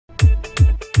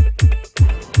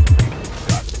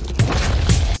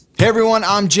Hey everyone,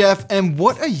 I'm Jeff, and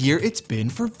what a year it's been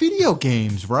for video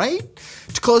games, right?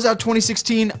 To close out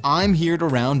 2016, I'm here to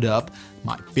round up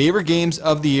my favorite games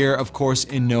of the year, of course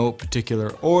in no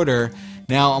particular order.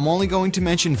 Now, I'm only going to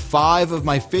mention 5 of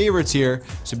my favorites here,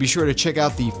 so be sure to check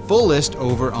out the full list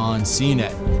over on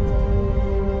CNET.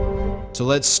 So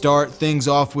let's start things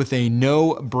off with a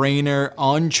no-brainer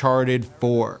Uncharted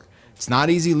 4. It's not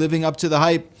easy living up to the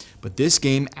hype, but this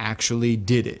game actually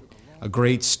did it. A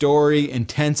great story,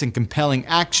 intense and compelling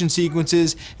action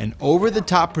sequences, and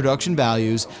over-the-top production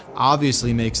values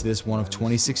obviously makes this one of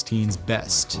 2016's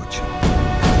best.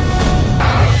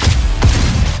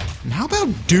 And how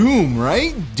about Doom,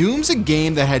 right? Doom's a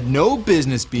game that had no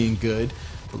business being good,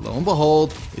 but lo and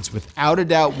behold, it's without a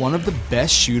doubt one of the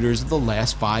best shooters of the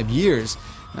last 5 years.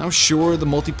 Now sure, the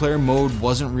multiplayer mode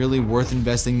wasn't really worth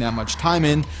investing that much time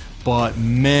in, but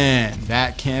man,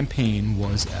 that campaign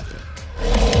was epic.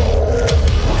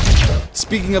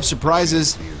 Speaking of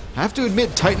surprises, I have to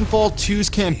admit Titanfall 2's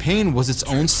campaign was its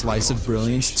own slice of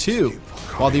brilliance too.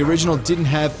 While the original didn't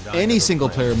have any single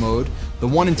player mode, the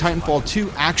one in Titanfall 2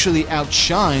 actually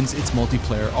outshines its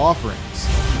multiplayer offerings.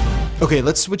 Okay,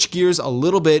 let's switch gears a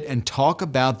little bit and talk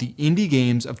about the indie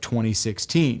games of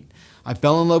 2016. I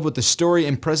fell in love with the story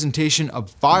and presentation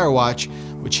of Firewatch,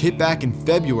 which hit back in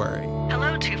February.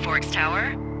 Hello, Two Forks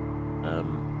Tower.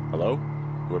 Hello?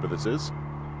 Whoever this is?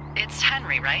 It's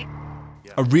Henry, right?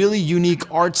 A really unique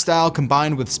art style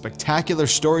combined with spectacular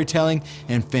storytelling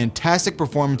and fantastic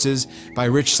performances by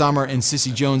Rich Sommer and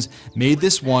Cissy Jones made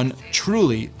this one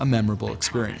truly a memorable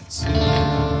experience. And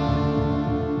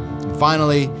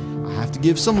finally, I have to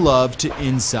give some love to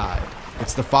Inside.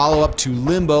 It's the follow-up to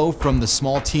Limbo from the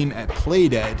small team at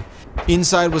Playdead.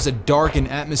 Inside was a dark and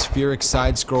atmospheric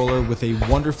side-scroller with a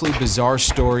wonderfully bizarre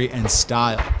story and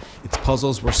style. Its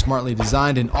puzzles were smartly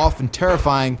designed and often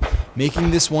terrifying,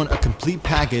 making this one a complete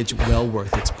package well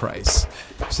worth its price.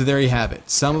 So there you have it,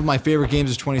 some of my favorite games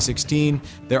of 2016.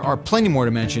 There are plenty more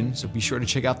to mention, so be sure to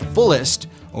check out the full list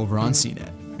over on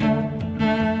CNET.